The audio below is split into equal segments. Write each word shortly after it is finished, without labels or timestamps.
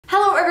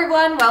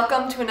everyone,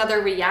 welcome to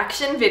another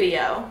reaction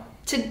video.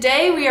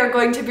 Today we are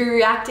going to be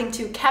reacting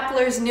to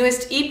Kep1er's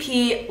newest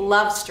EP,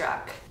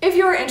 Lovestruck. If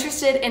you are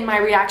interested in my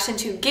reaction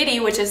to Giddy,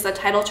 which is the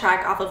title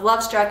track off of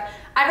Lovestruck,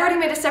 I've already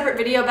made a separate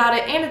video about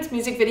it and its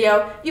music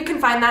video. You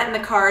can find that in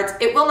the cards.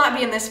 It will not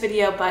be in this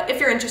video, but if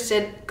you're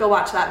interested, go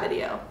watch that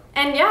video.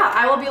 And yeah,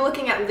 I will be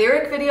looking at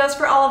lyric videos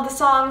for all of the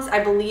songs.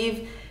 I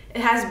believe it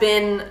has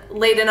been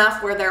late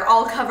enough where they're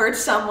all covered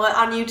somewhat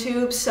on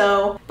YouTube,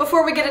 so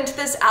before we get into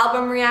this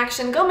album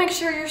reaction, go make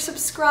sure you're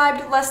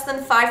subscribed. Less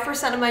than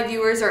 5% of my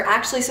viewers are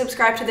actually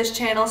subscribed to this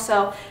channel,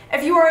 so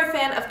if you are a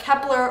fan of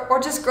Kep1er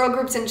or just girl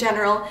groups in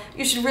general,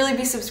 you should really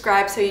be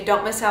subscribed so you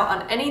don't miss out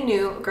on any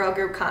new girl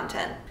group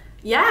content.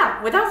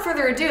 Yeah, without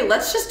further ado,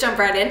 let's just jump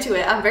right into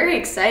it. I'm very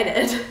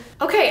excited.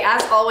 Okay,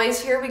 as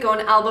always, here we go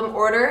in album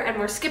order, and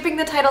we're skipping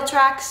the title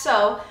track,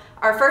 so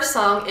our first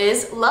song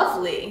is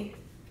Lovely.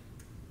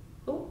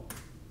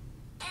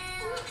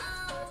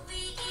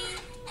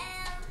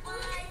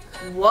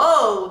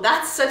 Whoa,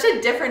 that's such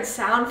a different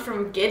sound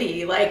from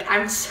Giddy. Like,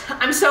 I'm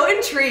so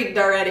intrigued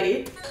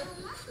already.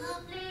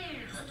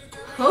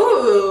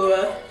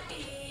 Ooh.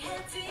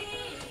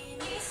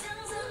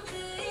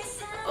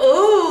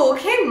 Ooh,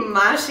 okay,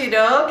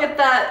 Mashido, get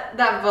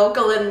that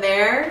vocal in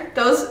there.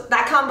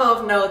 That combo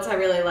of notes I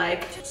really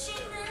like.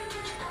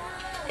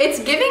 It's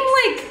giving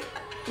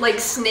like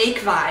Snake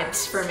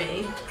vibes for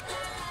me.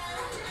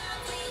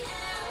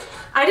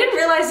 I didn't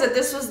realize that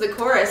this was the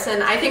chorus,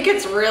 and I think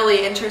it's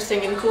really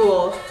interesting and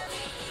cool.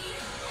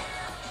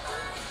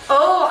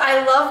 Oh,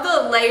 I love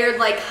the layered,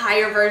 like,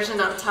 higher version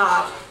on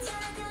top.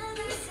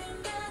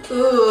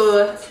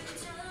 Ooh.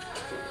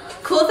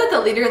 Cool that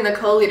the leader and the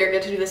co-leader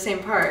get to do the same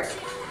part.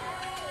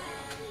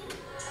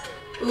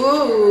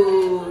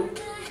 Ooh.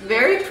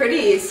 Very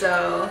pretty,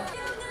 so.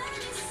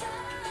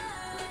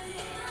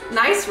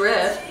 Nice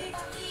riff.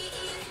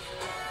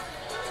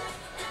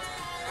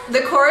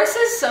 The chorus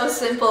is so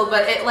simple,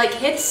 but it like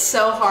hits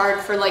so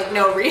hard for like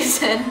no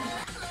reason.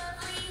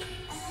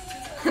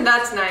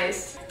 That's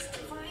nice.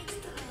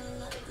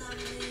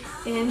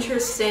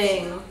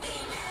 Interesting.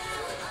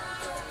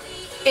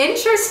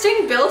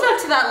 Interesting build up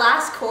to that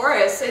last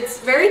chorus. It's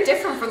very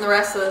different from the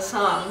rest of the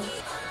song.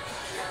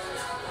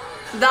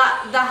 The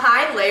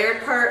high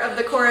layered part of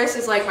the chorus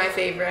is like my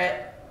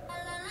favorite.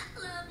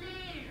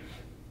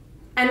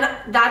 And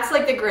that's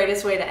like the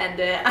greatest way to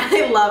end it.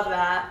 I love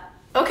that.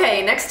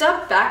 Okay, next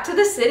up, Back to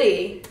the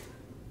City.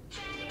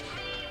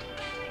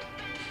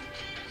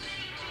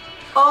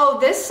 Oh,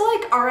 this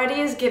like already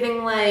is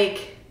giving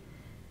like,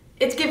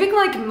 it's giving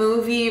like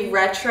movie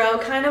retro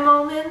kind of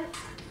moment.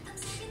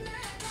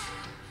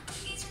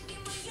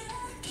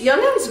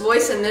 Younghoon's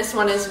voice in this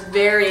one is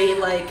very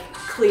like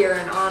clear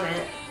and on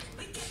it.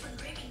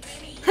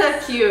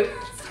 Cute.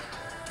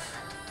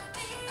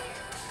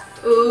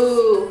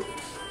 Ooh.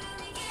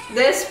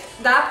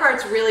 That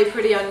part's really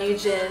pretty on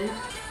Yoojin.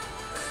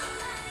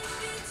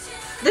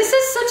 This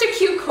is such a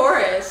cute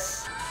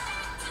chorus.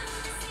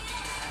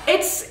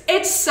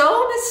 It's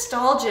so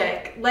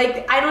nostalgic.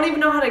 Like, I don't even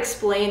know how to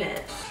explain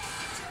it.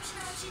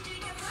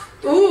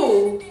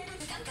 Ooh.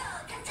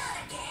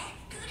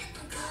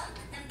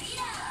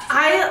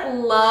 I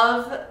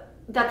love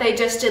that they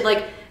just did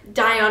like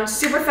Dayeon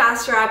super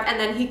fast rap, and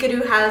then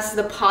Hikaru has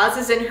the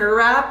pauses in her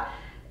rap.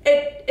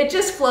 It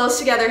just flows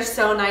together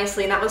so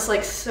nicely, and that was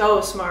like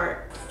so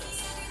smart.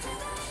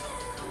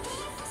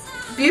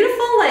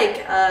 Beautiful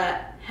like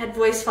head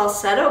voice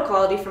falsetto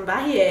quality from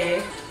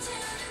Bahie.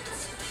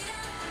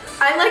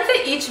 I like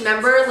that each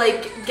member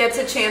like gets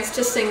a chance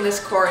to sing this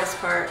chorus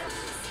part.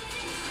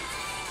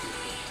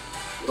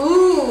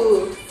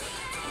 Ooh.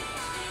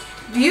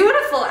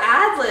 Beautiful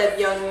ad-lib,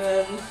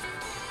 Younghoon.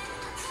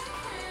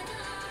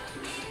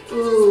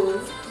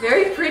 Ooh,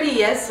 very pretty,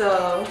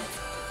 yeso.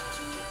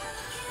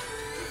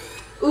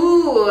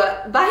 Ooh,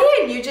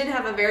 Bahie and Yoojin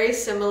have a very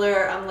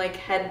similar like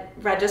head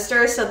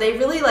register, so they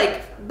really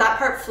like, that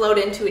part flowed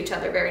into each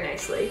other very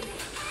nicely.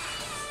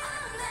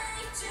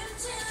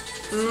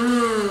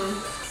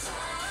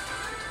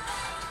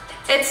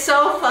 It's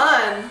so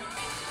fun.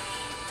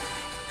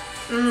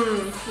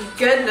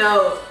 Good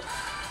note.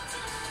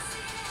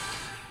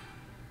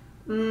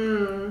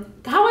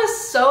 That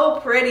was so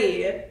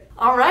pretty.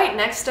 All right,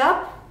 next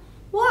up,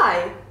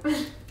 why?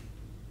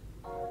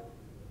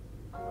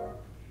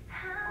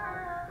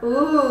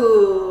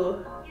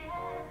 Ooh,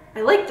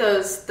 I like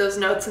those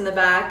notes in the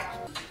back.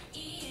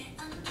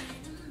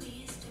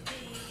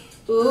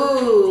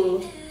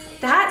 Ooh,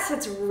 that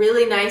sits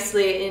really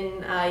nicely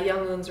in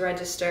Younghoon's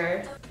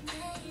register.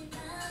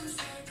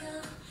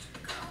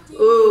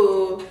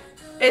 Ooh,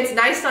 it's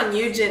nice on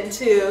Yoojin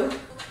too.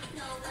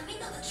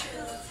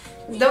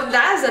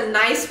 That is a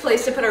nice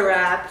place to put a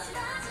rap.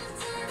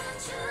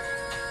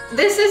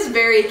 This is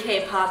very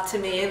K-pop to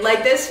me.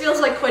 Like, this feels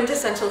like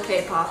quintessential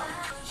K-pop.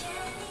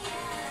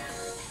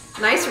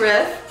 Nice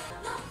riff.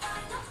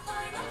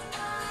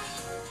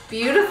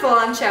 Beautiful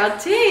on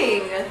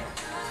Chowting.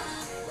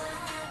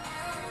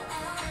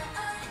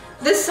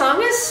 This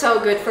song is so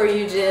good for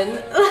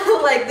Yoojin.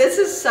 Like, this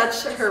is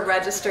such her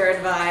registered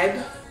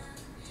vibe.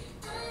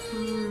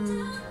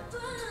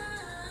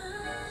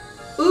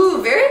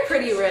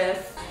 pretty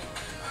riff.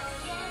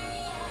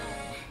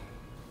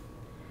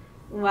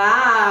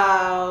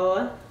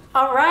 Wow.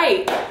 All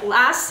right,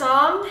 last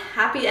song,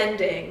 Happy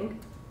Ending.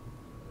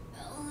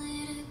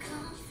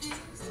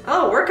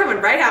 Oh, we're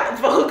coming right out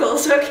with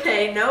vocals.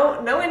 Okay,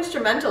 no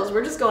instrumentals.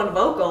 We're just going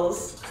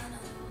vocals.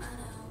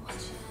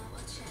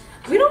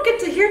 We don't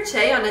get to hear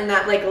Chaeyeon in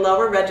that like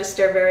lower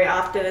register very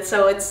often,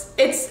 so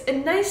it's a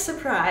nice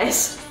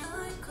surprise.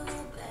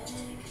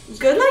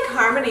 Good like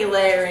harmony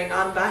layering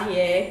on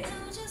Bahie.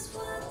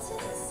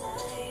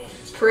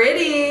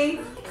 Pretty.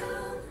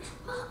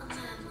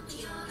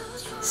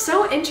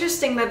 So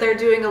interesting that they're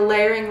doing a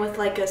layering with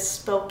like a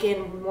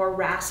spoken, more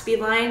raspy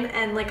line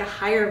and like a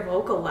higher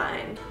vocal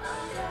line.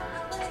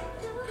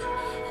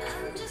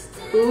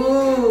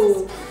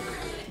 Ooh,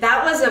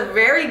 that was a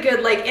very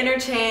good like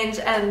interchange,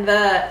 and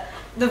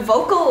the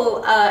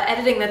vocal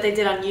editing that they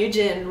did on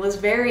Yujin was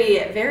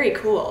very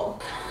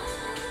cool.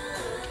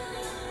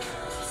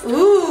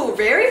 Ooh,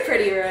 very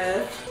pretty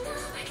riff.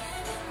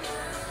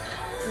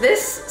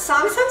 This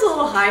song sounds a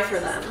little high for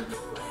them.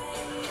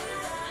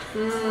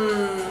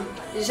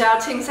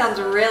 Xiaoting sounds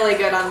really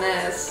good on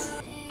this.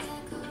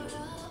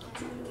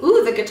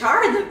 Ooh, the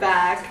guitar in the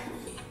back.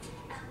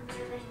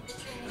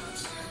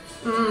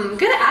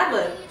 Good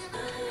ad-lib.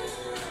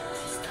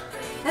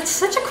 That's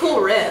such a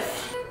cool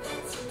riff.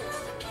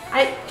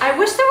 I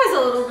wish there was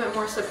a little bit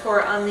more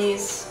support on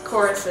these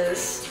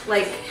choruses,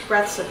 like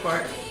breath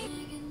support.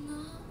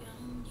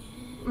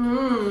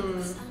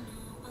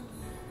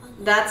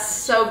 That's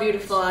so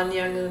beautiful on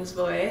Youngoon's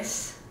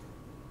voice.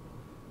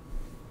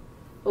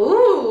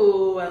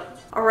 Ooh.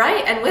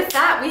 Alright, and with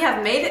that, we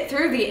have made it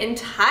through the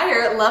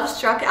entire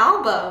Lovestruck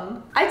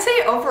album. I'd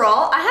say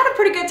overall, I had a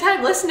pretty good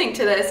time listening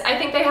to this. I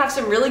think they have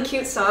some really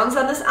cute songs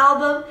on this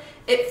album.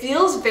 It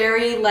feels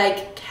very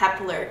like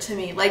Kep1er to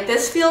me. Like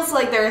this feels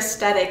like their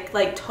aesthetic,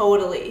 like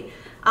totally.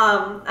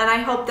 And I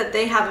hope that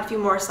they have a few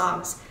more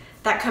songs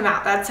that come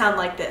out that sound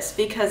like this,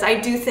 because I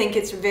do think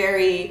it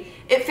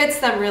fits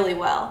them really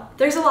well.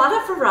 There's a lot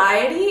of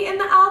variety in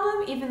the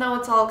album, even though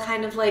it's all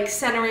kind of like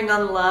centering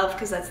on love,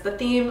 because that's the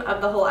theme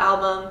of the whole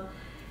album.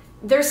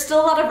 There's still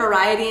a lot of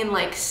variety in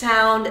like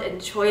sound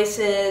and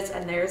choices,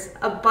 and there's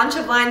a bunch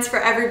of lines for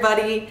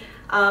everybody.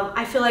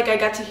 I feel like I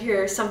got to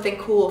hear something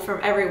cool from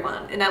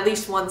everyone in at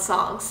least one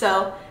song,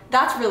 so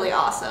that's really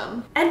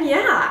awesome. And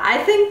yeah, I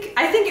think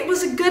it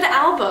was a good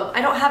album. I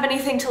don't have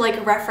anything to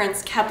like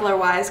reference Kep1er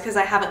wise because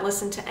I haven't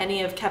listened to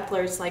any of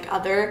Kep1er's like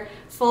other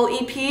full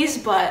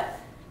EPs, but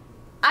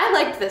I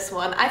liked this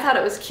one. I thought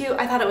it was cute,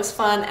 I thought it was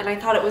fun, and I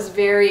thought it was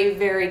very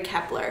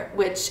Kep1er,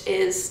 which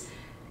is,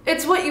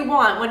 it's what you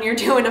want when you're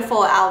doing a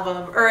full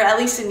album, or at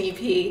least an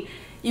EP.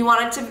 You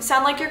want it to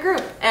sound like your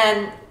group,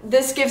 and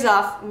this gives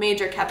off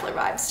major Kep1er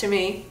vibes to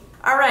me.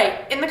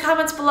 Alright, in the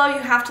comments below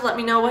you have to let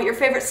me know what your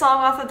favorite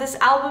song off of this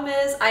album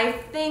is. I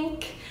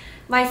think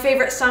my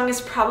favorite song is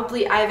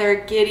probably either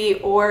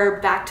Giddy or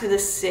Back to the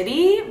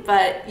City,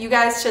 but you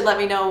guys should let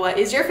me know what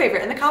is your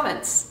favorite in the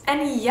comments.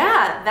 And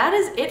yeah, that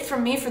is it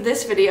from me for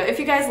this video. If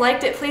you guys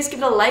liked it, please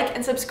give it a like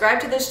and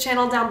subscribe to this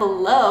channel down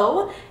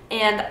below,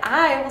 and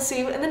I will see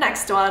you in the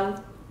next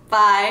one.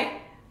 Bye!